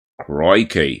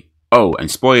Crikey. Oh, and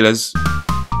spoilers.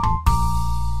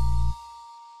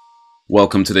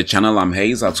 Welcome to the channel, I'm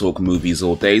Hayes, I talk movies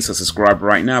all day, so subscribe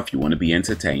right now if you want to be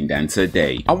entertained. And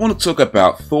today, I want to talk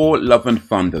about Thor Love and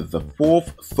Thunder, the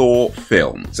fourth Thor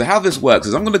film. So how this works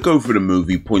is I'm going to go through the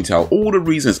movie, point out all the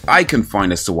reasons I can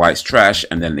find as to why it's trash,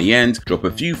 and then at the end, drop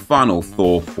a few final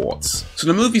Thor thoughts. So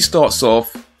the movie starts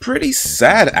off pretty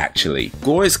sad actually.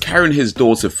 Gorr is carrying his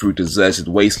daughter through deserted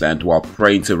wasteland while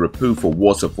praying to Rapu for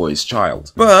water for his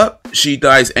child. But she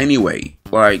dies anyway.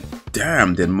 Like,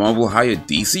 damn, did Marvel hire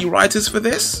DC writers for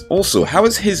this? Also, how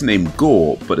is his name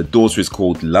Gorr, but the daughter is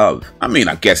called Love? I mean,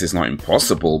 I guess it's not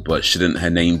impossible, but shouldn't her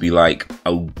name be like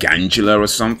Ogangela or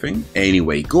something?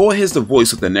 Anyway, Gorr hears the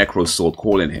voice of the Necro Sword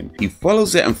calling him. He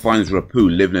follows it and finds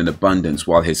Rapu living in abundance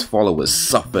while his followers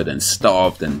suffered and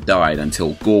starved and died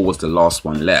until Gorr was the last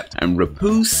one left, and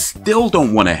Rapu still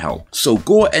don't want to help. So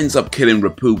Gorr ends up killing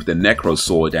Rapu with the Necro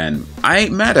Sword, and I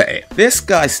ain't mad at it. This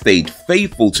guy stayed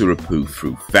faithful to Rapu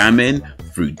through famine,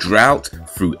 through drought,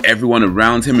 through everyone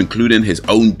around him, including his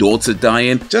own daughter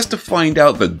dying, just to find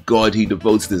out the god he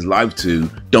devoted his life to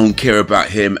don't care about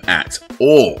him at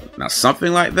all. Now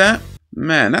something like that,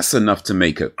 man, that's enough to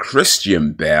make a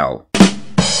Christian Bale.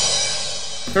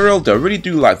 For real though, I really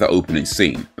do like the opening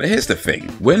scene, but here's the thing.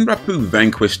 When Rapu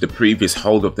vanquished the previous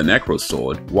holder of the Necro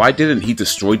Sword, why didn't he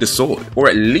destroy the sword? Or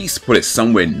at least put it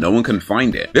somewhere no one can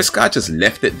find it? This guy just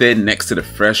left it there next to the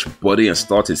fresh body and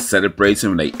started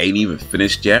celebrating when they ain't even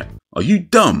finished yet? Are you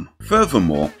dumb?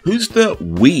 Furthermore, who's the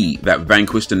we that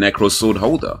vanquished the Necro Sword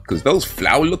holder? Because those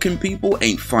flower looking people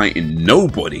ain't fighting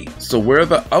nobody. So where are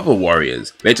the other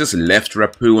warriors? They just left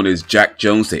Rapu on his Jack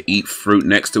Jones to eat fruit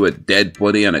next to a dead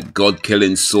body and a god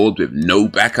killing sword with no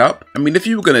backup? I mean, if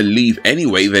you were gonna leave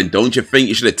anyway, then don't you think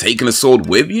you should have taken a sword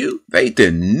with you? They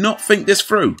did not think this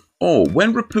through. Or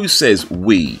when Rapu says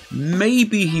we,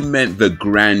 maybe he meant the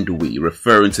Grand We,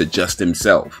 referring to just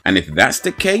himself. And if that's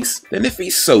the case, then if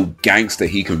he's so gangster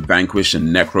he can vanquish a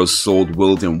Necro Sword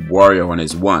wielding warrior on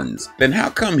his ones, then how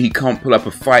come he can't pull up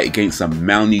a fight against a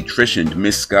malnutritioned,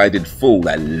 misguided fool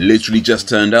that literally just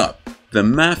turned up? The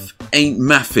math ain't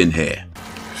math in here.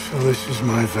 So this is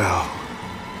my vow.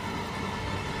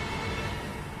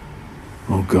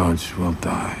 All gods will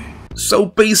die. So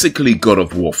basically God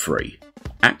of War 3.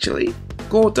 Actually,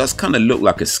 Gorr does kinda look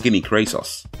like a skinny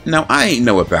Kratos. Now I ain't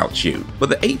know about you, but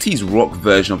the 80s rock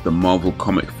version of the Marvel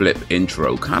comic flip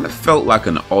intro kinda felt like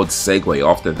an odd segue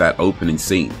after that opening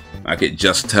scene. Like it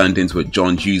just turned into a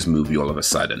John Hughes movie all of a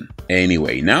sudden.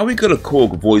 Anyway, now we got a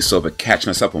Korg voiceover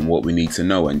catching us up on what we need to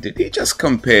know, and did he just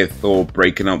compare Thor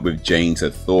breaking up with Jane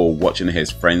to Thor watching his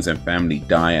friends and family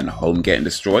die and home getting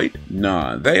destroyed?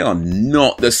 Nah, they are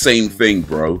not the same thing,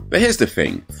 bro. But here's the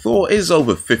thing, Thor is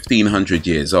over 1500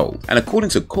 years old, and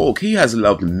according to Korg, he has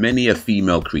loved many a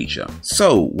female creature.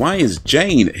 So why is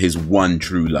Jane his one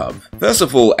true love? First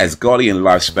of all, Asgardian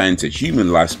lifespan to human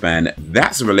lifespan,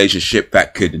 that's a relationship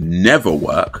that could never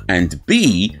work. And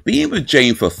B, being with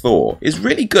Jane for Thor is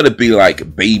really gonna be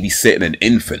like babysitting an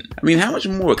infant. I mean, how much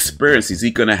more experience is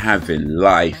he gonna have in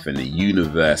life and the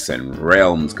universe and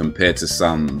realms compared to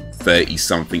some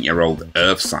 30-something-year-old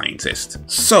Earth scientist?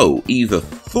 So either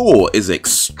Thor is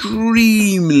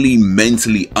extremely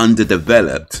mentally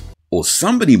underdeveloped, or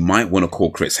somebody might want to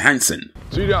call Chris Hansen.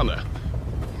 See you down there.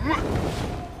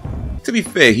 To be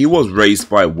fair, he was raised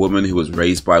by a woman who was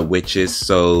raised by witches,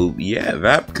 so yeah,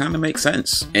 that kind of makes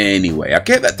sense. Anyway, I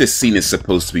get that this scene is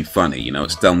supposed to be funny, you know,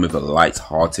 it's done with a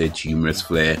light-hearted, humorous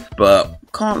flair, but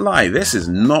can't lie, this is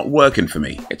not working for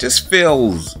me. It just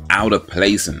feels out of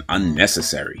place and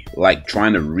unnecessary, like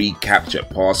trying to recapture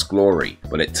past glory,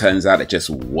 but it turns out it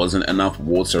just wasn't enough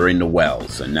water in the well,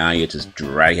 so now you're just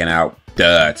dragging out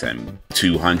dirt and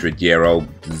 200-year-old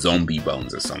zombie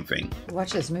bones or something.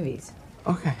 Watch those movies.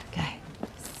 Okay. Okay.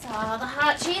 Saw the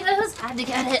hot Cheetos, had to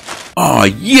get it. Ah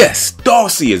yes,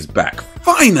 Darcy is back,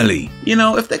 finally! You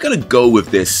know, if they're gonna go with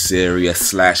this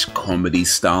serious / comedy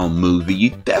style movie,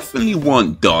 you definitely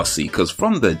want Darcy, cause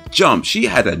from the jump she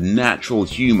had a natural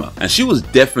humor, and she was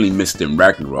definitely missed in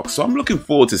Ragnarok, so I'm looking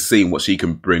forward to seeing what she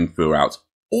can bring throughout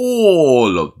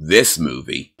all of this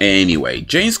movie. Anyway,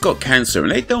 Jane's got cancer, and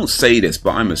they don't say this, but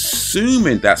I'm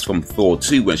assuming that's from Thor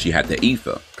 2 when she had the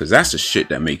ether, because that's the shit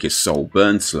that make his soul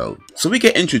burn slow. So we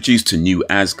get introduced to New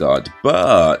Asgard,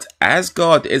 but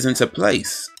Asgard isn't a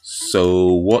place.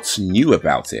 So what's new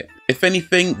about it? If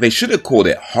anything, they should have called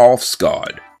it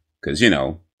Half-Skard, because you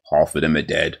know, half of them are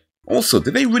dead. Also,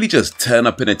 did they really just turn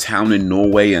up in a town in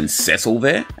Norway and settle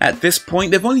there? At this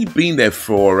point, they've only been there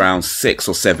for around 6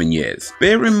 or 7 years.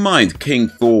 Bear in mind, King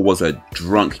Thor was a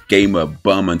drunk gamer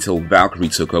bum until Valkyrie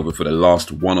took over for the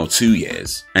last 1 or 2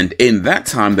 years. And in that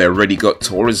time, they already got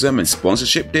tourism and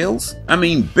sponsorship deals? I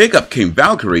mean, big up King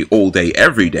Valkyrie all day,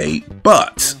 every day,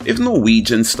 but if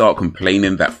Norwegians start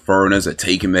complaining that foreigners are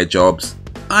taking their jobs,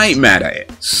 I ain't mad at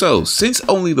it. So, since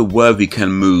only the worthy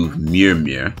can move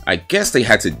Mjolnir, I guess they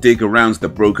had to dig around the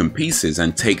broken pieces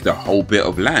and take the whole bit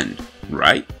of land,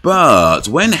 right? But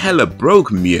when Hela broke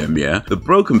Mjolnir, the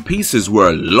broken pieces were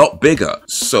a lot bigger,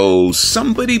 so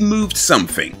somebody moved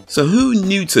something. So who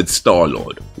neutered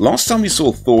Star-Lord? Last time we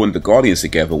saw Thor and the Guardians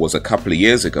together was a couple of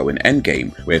years ago in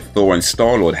Endgame, where Thor and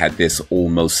Star-Lord had this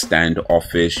almost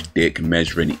standoffish,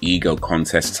 dick-measuring ego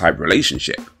contest type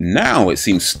relationship. Now it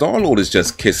seems Star-Lord is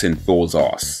just kissing Thor's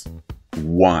ass.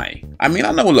 Why? I mean,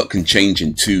 I know a lot can change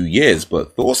in 2 years,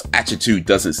 but Thor's attitude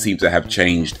doesn't seem to have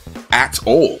changed at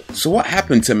all. So what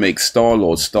happened to make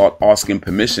Star-Lord start asking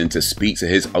permission to speak to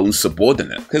his own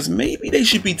subordinate? Because maybe they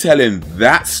should be telling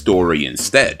that story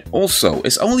instead. Also,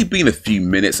 it's only been a few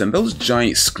minutes and those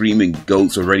giant screaming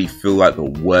goats already feel like the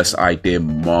worst idea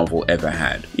Marvel ever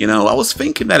had. You know, I was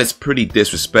thinking that it's pretty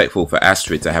disrespectful for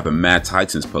Astrid to have a Mad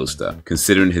Titans poster,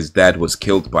 considering his dad was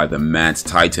killed by the Mad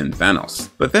Titan Thanos.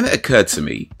 But then it occurred to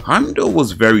me, Heimdall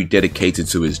was very dedicated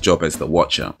to his job as the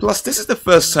Watcher. Plus, this is the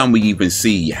first time we even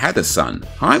see he had a son.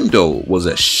 Heimdall was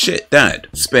a shit dad.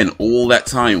 Spent all that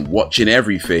time watching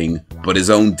everything but his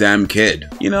own damn kid.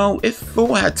 You know, if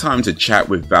Thor had time to chat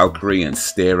with Valkyrie and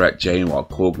stare at Jane while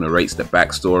Korg narrates the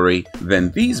backstory,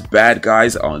 then these bad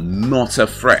guys are not a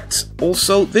threat.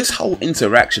 Also, this whole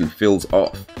interaction feels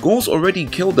off. Gor's already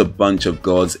killed a bunch of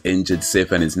gods, injured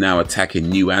Sif, and is now attacking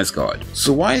New Asgard.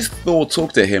 So why is Thor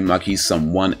talk to him like he's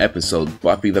some one-episode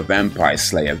Buffy the Vampire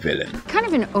Slayer villain? Kind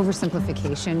of an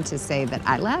oversimplification to say that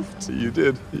I left. You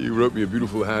did. You wrote me a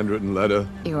beautiful handwritten letter.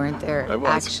 You weren't there, I was.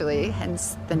 actually,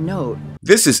 hence the note.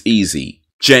 This is easy.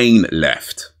 Jane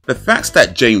left. The fact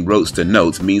that Jane wrote the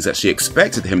note means that she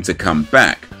expected him to come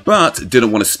back, but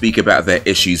didn't want to speak about their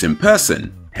issues in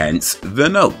person. Hence the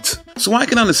note. So I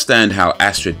can understand how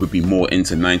Astrid would be more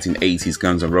into 1980s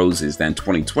Guns N' Roses than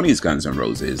 2020s Guns N'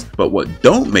 Roses, but what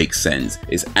don't make sense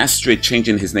is Astrid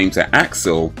changing his name to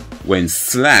Axel when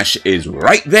Slash is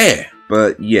right there.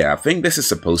 But yeah, I think this is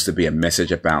supposed to be a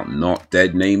message about not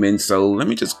dead naming, so let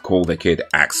me just call the kid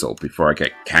Axel before I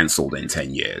get cancelled in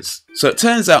 10 years. So it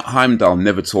turns out Heimdall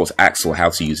never taught Axel how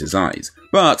to use his eyes,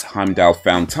 but Heimdall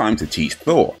found time to teach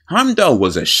Thor. Heimdall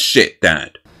was a shit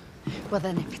dad. Well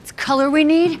then, if it's color we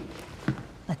need,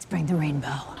 let's bring the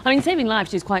rainbow. I mean, saving lives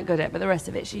she's quite good at, but the rest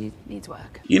of it, she needs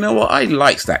work. You know what, I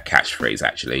likes that catchphrase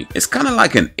actually. It's kind of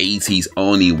like an 80s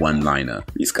Oni one-liner.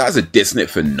 These guys are dissing it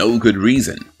for no good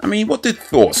reason. I mean, what did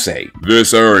Thor say?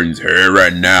 This earns here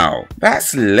and now.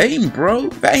 That's lame, bro.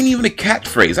 That ain't even a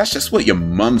catchphrase. That's just what your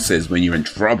mum says when you're in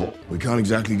trouble. We can't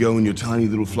exactly go in your tiny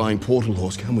little flying portal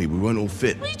horse, can we? We won't all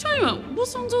fit. What are you talking about? What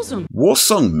song's awesome?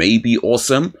 Warsong may be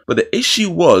awesome, but the issue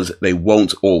was they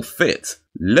won't all fit.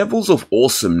 Levels of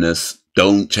awesomeness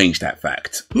don't change that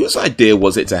fact. Whose idea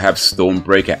was it to have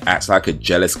Stormbreaker act like a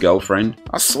jealous girlfriend?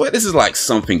 I swear this is like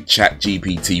something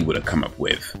ChatGPT would have come up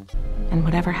with. And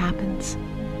whatever happens,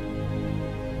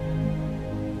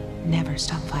 never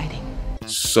stop fighting.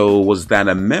 So was that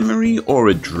a memory or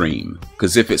a dream?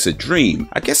 Because if it's a dream,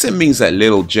 I guess it means that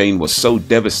little Jane was so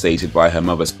devastated by her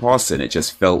mother's passing it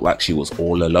just felt like she was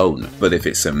all alone. But if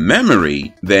it's a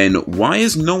memory, then why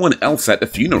is no one else at the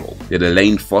funeral? Did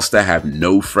Elaine Foster have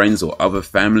no friends or other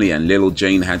family and little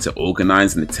Jane had to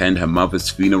organize and attend her mother's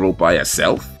funeral by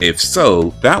herself? If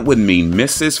so, that would mean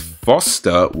Mrs.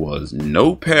 Foster was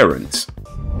no parent.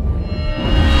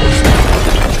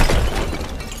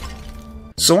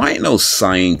 So I ain't no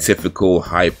scientifical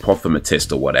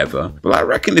hypothematist or whatever, but I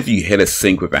reckon if you hit a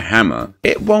sink with a hammer,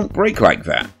 it won't break like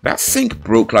that. That sink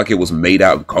broke like it was made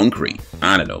out of concrete.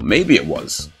 I don't know, maybe it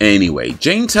was. Anyway,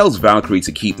 Jane tells Valkyrie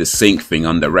to keep the sink thing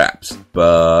under wraps.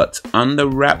 But under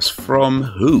wraps from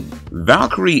who?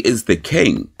 Valkyrie is the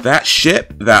king. That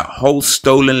ship, that whole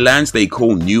stolen lands they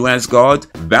call New Asgard,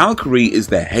 Valkyrie is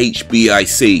the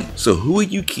HBIC. So who are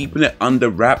you keeping it under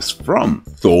wraps from?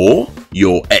 Thor?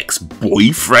 Your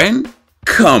ex-boyfriend?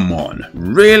 Come on,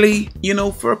 really? You know,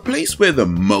 for a place where the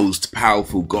most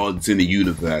powerful gods in the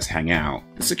universe hang out,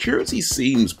 the security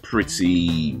seems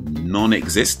pretty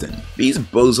non-existent. These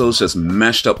bozos just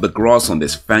mashed up the grass on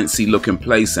this fancy looking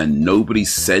place and nobody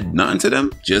said nothing to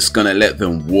them? Just gonna let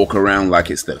them walk around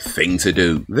like it's the thing to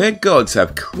do. Their gods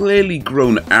have clearly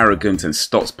grown arrogant and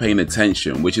stopped paying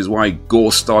attention, which is why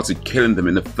Gore started killing them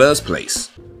in the first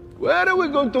place. Where are we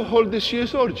going to hold this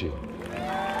year's orgy?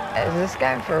 Is this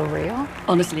guy for real?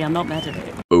 Honestly, I'm not mad at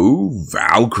it. Oh,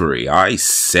 Valkyrie, I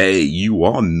say, you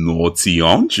are naughty,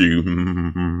 aren't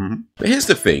you? But here's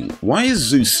the thing, why is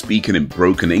Zeus speaking in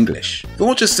broken English?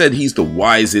 Thor just said he's the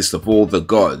wisest of all the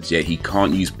gods, yet he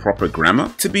can't use proper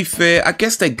grammar? To be fair, I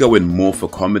guess they're going more for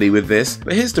comedy with this,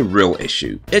 but here's the real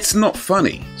issue. It's not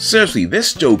funny. Seriously,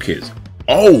 this joke is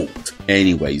old.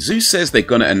 Anyway, Zeus says they're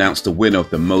gonna announce the winner of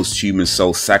the most human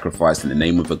souls sacrificed in the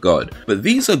name of a god. But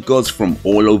these are gods from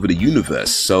all over the universe,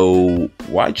 so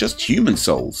why just human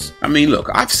souls? I mean, look,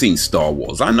 I've seen Star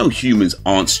Wars. I know humans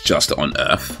aren't just on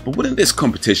Earth. But wouldn't this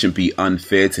competition be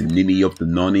unfair to Nini of the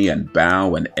Noni and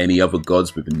Bao and any other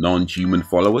gods with non-human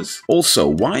followers? Also,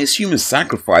 why is human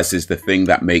sacrifices the thing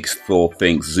that makes Thor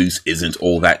think Zeus isn't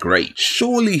all that great?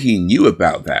 Surely he knew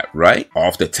about that, right?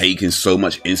 After taking so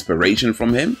much inspiration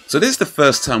from him? So this is the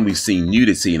first time we've seen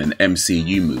nudity in an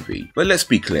MCU movie, but let's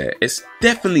be clear, it's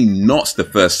definitely not the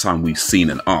first time we've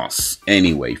seen an ass.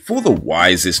 Anyway, for the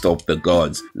wisest of the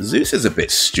gods, Zeus is a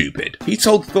bit stupid. He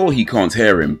told Thor he can't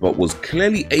hear him, but was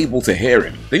clearly able to hear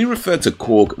him. Then he referred to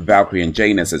Korg, Valkyrie and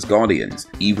Janus as Asgardians,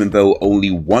 even though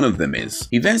only one of them is.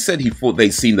 He then said he thought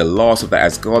they'd seen the last of the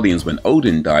Asgardians when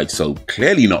Odin died, so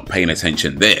clearly not paying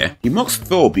attention there. He mocks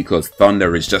Thor because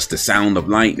thunder is just the sound of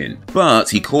lightning, but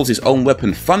he calls his own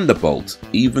weapon Thunderbolt,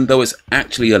 even though it's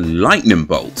actually a lightning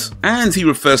bolt. And he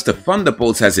refers to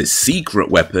Thunderbolts as his secret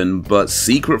weapon, but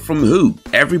secret from who?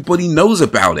 Everybody knows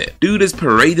about it. Dude is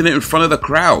parading it in front of the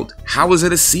crowd. How is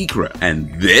it a secret?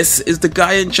 And this is the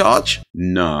guy in charge?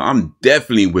 Nah, I'm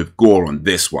definitely with Gore on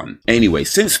this one. Anyway,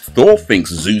 since Thor thinks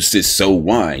Zeus is so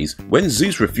wise, when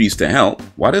Zeus refused to help,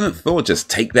 why didn't Thor just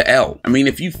take the L? I mean,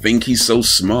 if you think he's so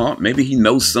smart, maybe he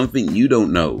knows something you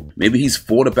don't know. Maybe he's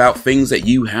thought about things that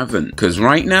you haven't. Cause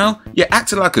right now, you're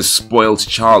acting like a spoiled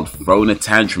child throwing a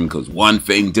tantrum cause one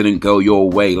thing didn't go your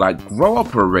way. Like, grow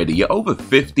up already. You're over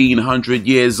 1500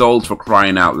 years old, for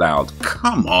crying out loud.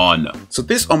 Come on. So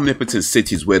this omnipotent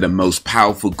city is where the most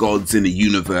powerful gods in the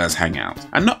universe hang out.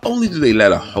 And not only do they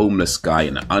let a homeless guy,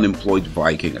 an unemployed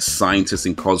Viking, a scientist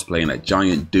in cosplay and a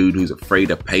giant dude who's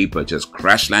afraid of paper just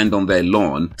crash land on their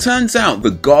lawn, turns out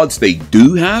the gods they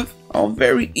do have are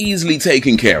very easily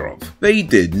taken care of. They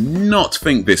did not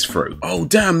think this through. Oh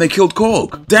damn, they killed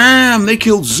Korg. Damn, they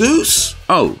killed Zeus.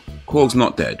 Oh, Korg's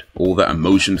not dead. All that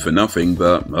emotion for nothing,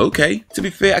 but okay. To be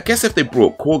fair, I guess if they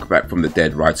brought Korg back from the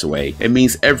dead right away, it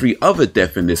means every other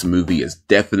death in this movie is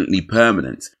definitely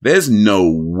permanent. There's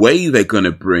no way they're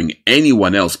gonna bring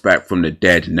anyone else back from the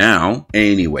dead now.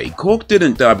 Anyway, Korg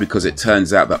didn't die because it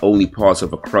turns out the only part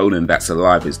of a Cronin that's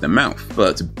alive is the mouth.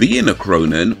 But being a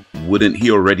Cronin, wouldn't he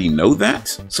already know that?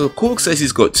 So Korg says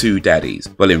he's got two daddies.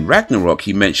 Well, in Ragnarok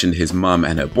he mentioned his mum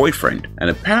and her boyfriend, and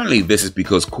apparently this is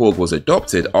because Korg was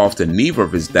adopted after neither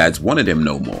of his dads wanted him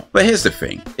no more. But here's the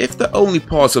thing, if the only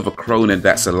part of a Cronin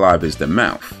that's alive is the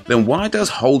mouth, then why does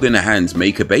holding a hand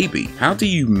make a baby? How do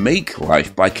you make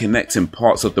life by connecting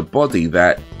parts of the body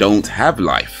that don't have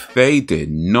life? They did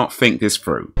not think this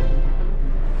through.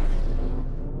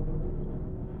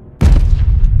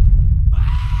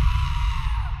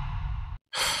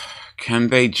 Can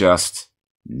they just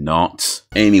not?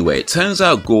 Anyway, it turns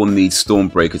out Gore needs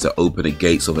Stormbreaker to open the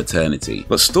gates of eternity.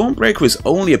 But Stormbreaker is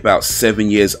only about 7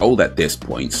 years old at this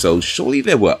point, so surely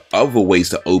there were other ways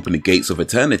to open the gates of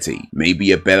eternity.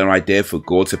 Maybe a better idea for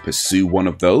Gore to pursue one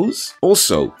of those?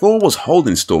 Also, Thor was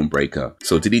holding Stormbreaker,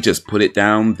 so did he just put it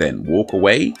down then walk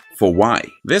away? For why?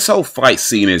 This whole fight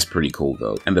scene is pretty cool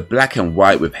though, and the black and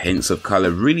white with hints of color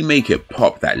really make it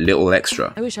pop that little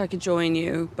extra. I wish I could join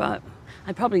you, but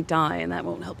I'd probably die and that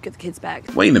won't help get the kids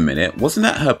back. Wait a minute, wasn't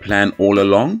that her plan all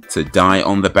along? To die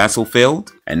on the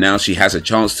battlefield? And now she has a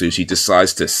chance to, she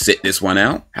decides to sit this one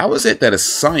out? How is it that a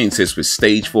scientist with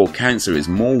stage 4 cancer is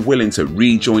more willing to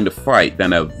rejoin the fight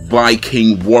than a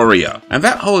Viking warrior? And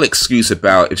that whole excuse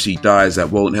about if she dies that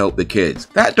won't help the kids,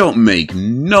 that don't make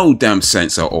no damn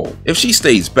sense at all. If she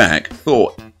stays back,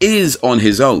 Thor is on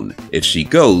his own. If she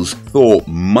goes, Thor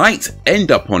might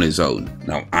end up on his own.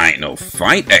 Now, I ain't no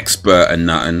fight expert or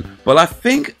nothing, but I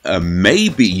think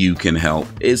maybe you can help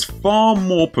is far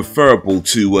more preferable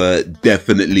to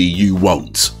definitely you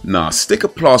won't. Nah, stick a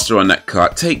plaster on that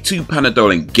cut, take 2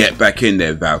 Panadol and get back in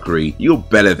there, Valkyrie. You're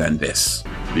better than this.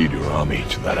 Lead your army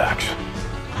to that action.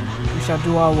 We shall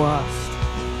do our worst.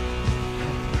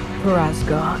 For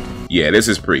Asgard. Yeah, this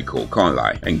is pretty cool, can't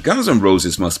lie. And Guns N'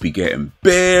 Roses must be getting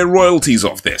bare royalties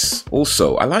off this.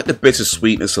 Also, I like the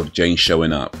bittersweetness of Jane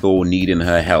showing up, Thor needing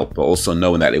her help, but also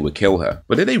knowing that it would kill her.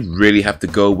 But did they really have to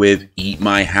go with eat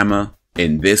my hammer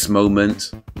in this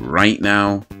moment, right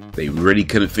now? They really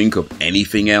couldn't think of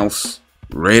anything else?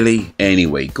 Really?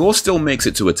 Anyway, Gorr still makes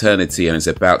it to eternity and is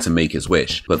about to make his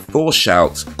wish, but Thor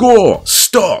shouts, "Gorr,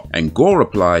 stop!" And Gorr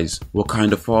replies, "What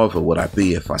kind of father would I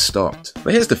be if I stopped?"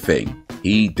 But here's the thing,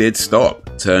 he did stop,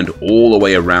 turned all the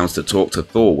way around to talk to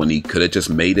Thor when he could have just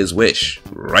made his wish.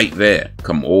 Right there.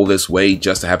 Come all this way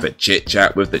just to have a chit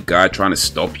chat with the guy trying to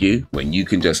stop you, when you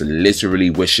can just literally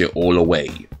wish it all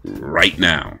away. Right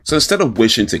now. So instead of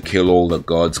wishing to kill all the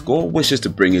gods, Gorr wishes to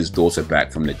bring his daughter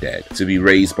back from the dead, to be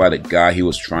raised by the guy he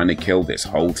was trying to kill this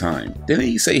whole time. Didn't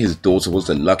he say his daughter was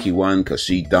the lucky one because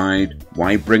she died?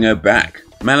 Why bring her back?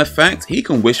 Matter of fact, he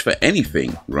can wish for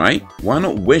anything, right? Why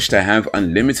not wish to have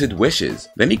unlimited wishes?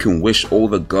 Then he can wish all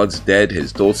the gods dead,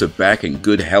 his daughter back, and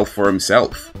good health for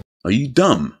himself. Are you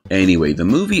dumb? Anyway, the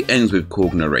movie ends with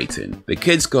Korg narrating. The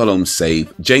kids got home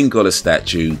safe, Jane got a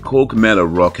statue, Korg met a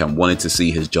rock and wanted to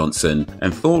see his Johnson,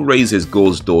 and Thor raises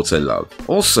Gorr's daughter Love.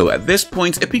 Also, at this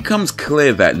point, it becomes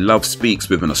clear that Love speaks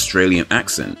with an Australian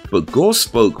accent, but Gorr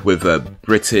spoke with a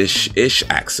British-ish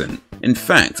accent. In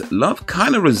fact, Love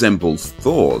kinda resembles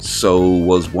Thor, so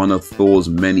was one of Thor's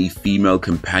many female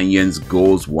companions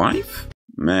Gorr's wife?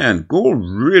 Man, Gorr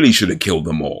really should have killed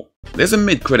them all. There's a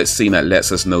mid-credit scene that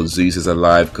lets us know Zeus is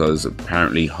alive because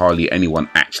apparently hardly anyone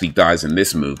actually dies in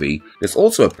this movie. There's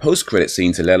also a post-credit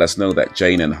scene to let us know that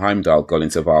Jane and Heimdall got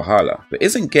into Valhalla. But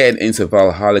isn't getting into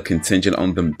Valhalla contingent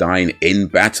on them dying in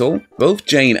battle? Both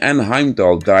Jane and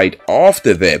Heimdall died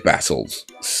after their battles.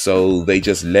 So they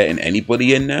just letting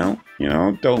anybody in now? You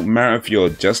know, don't matter if you're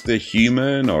just a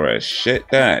human or a shit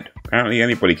dad. Apparently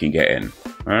anybody can get in.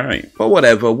 Alright, but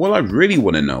whatever, what I really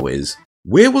want to know is,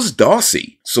 where was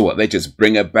Darcy? So what, they just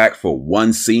bring her back for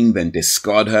one scene then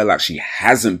discard her like she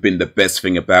hasn't been the best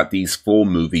thing about these 4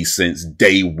 movies since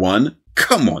day one?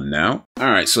 Come on now.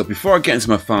 Alright, so before I get into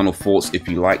my final thoughts, if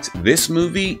you liked this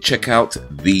movie, check out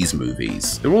these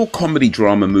movies. They're all comedy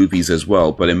drama movies as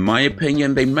well, but in my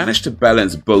opinion, they managed to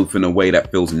balance both in a way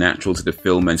that feels natural to the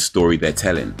film and story they're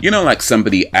telling. You know, like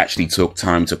somebody actually took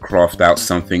time to craft out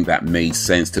something that made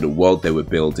sense to the world they were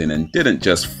building and didn't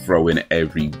just throw in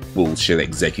every bullshit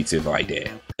executive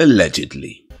idea.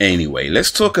 Allegedly. Anyway,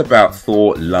 let's talk about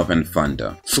Thor Love and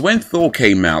Thunder. So when Thor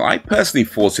came out, I personally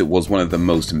thought it was one of the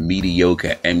most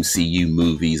mediocre MCU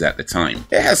movies at the time.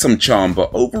 It has some charm, but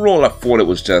overall I thought it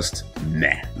was just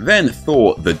meh. Then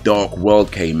Thor The Dark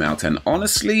World came out, and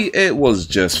honestly, it was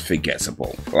just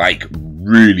forgettable. Like,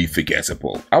 really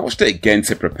forgettable. I watched it again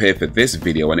to prepare for this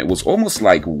video and it was almost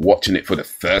like watching it for the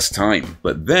first time.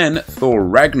 But then Thor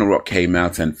Ragnarok came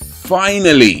out and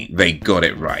finally they got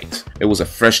it right. It was a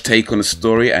fresh take on the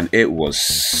story and it was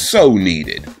so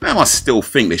needed. Now I still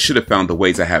think they should have found a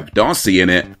way to have Darcy in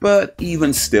it, but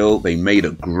even still they made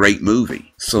a great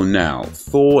movie. So now,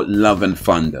 Thor Love and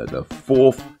Thunder, the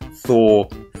 4th Thor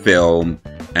film,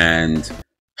 and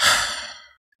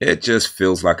it just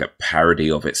feels like a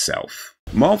parody of itself.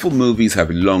 Marvel movies have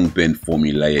long been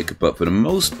formulaic, but for the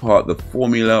most part the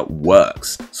formula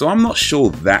works, so I'm not sure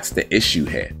that's the issue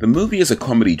here. The movie is a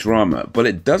comedy drama, but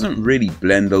it doesn't really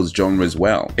blend those genres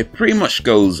well. It pretty much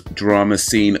goes drama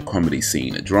scene, comedy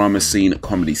scene, drama scene,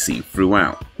 comedy scene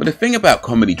throughout. But the thing about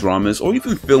comedy dramas, or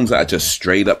even films that are just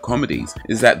straight up comedies,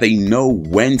 is that they know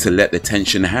when to let the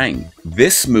tension hang.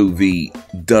 This movie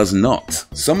does not.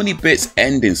 So many bits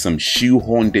end in some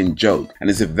shoehorned in joke, and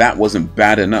as if that wasn't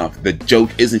bad enough, the joke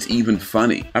isn't even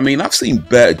funny. I mean, I've seen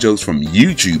better jokes from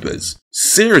YouTubers.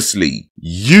 Seriously,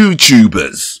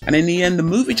 YouTubers. And in the end, the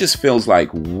movie just feels like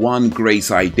one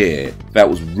great idea that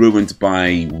was ruined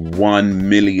by 1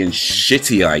 million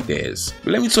shitty ideas.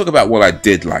 But let me talk about what I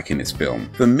did like in this film.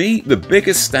 For me, the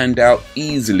biggest standout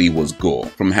easily was Gorr.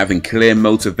 From having clear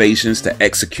motivations to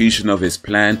execution of his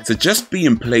plan to just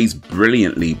being played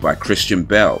brilliantly by Christian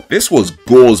Bale. This was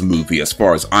Gorr's movie as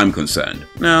far as I'm concerned.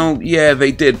 Now, yeah,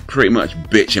 they did pretty much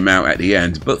bitch him out at the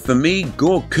end, but for me,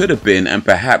 Gorr could have been and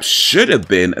perhaps should have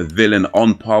been a villain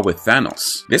on par with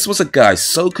Thanos. This was a guy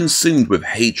so consumed with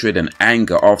hatred and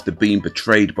anger after being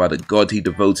betrayed by the god he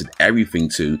devoted everything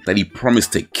to that he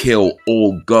promised to kill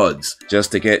all gods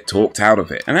just to get talked out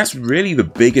of it. And that's really the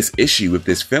biggest issue with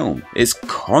this film. It's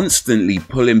constantly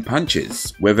pulling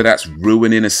punches, whether that's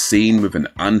ruining a scene with an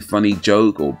unfunny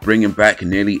joke or bringing back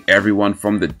nearly everyone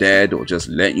from the dead or just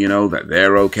letting you know that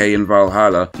they're okay in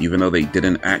Valhalla even though they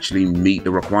didn't actually meet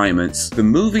the requirements. The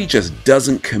movie just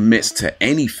doesn't commit to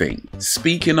anything.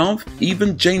 Speaking of,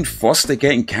 even Jane Foster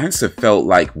getting cancer felt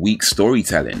like weak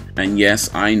storytelling. And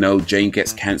yes, I know Jane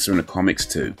gets cancer in the comics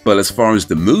too. But as far as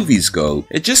the movies go,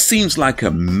 it just seems like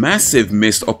a massive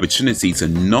missed opportunity to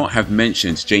not have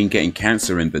mentioned Jane getting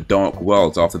cancer in the Dark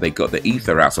World after they got the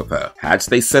ether out of her. Had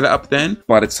they set it up then,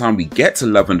 by the time we get to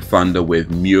Love and Thunder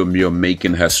with Mjolnir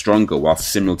making her stronger while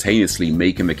simultaneously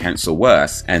making the cancer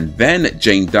worse, and then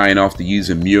Jane dying after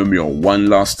using Mjolnir one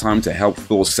last time to help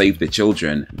Thor save the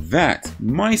children, that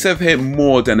might have hit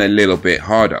more than a little bit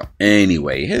harder.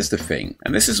 Anyway, here's the thing,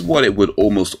 and this is what it would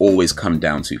almost always come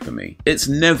down to for me. It's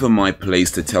never my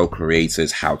place to tell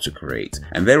creators how to create,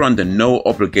 and they're under no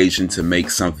obligation to make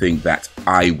something that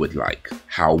I would like.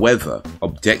 However,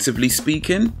 objectively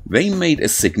speaking, they made a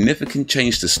significant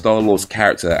change to Star-Lord's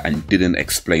character and didn't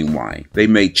explain why. They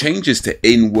made changes to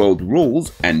in-world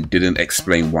rules and didn't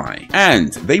explain why.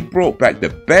 And they brought back the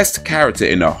best character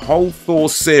in the whole Thor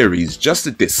series just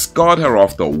to discard her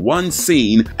after one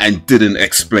scene and didn't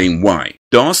explain why.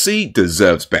 Darcy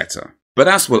deserves better. But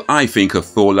that's what I think of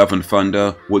Thor Love and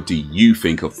Thunder. What do you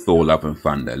think of Thor Love and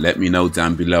Thunder? Let me know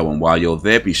down below, and while you're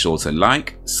there, be sure to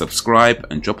like, subscribe,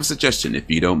 and drop a suggestion if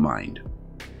you don't mind.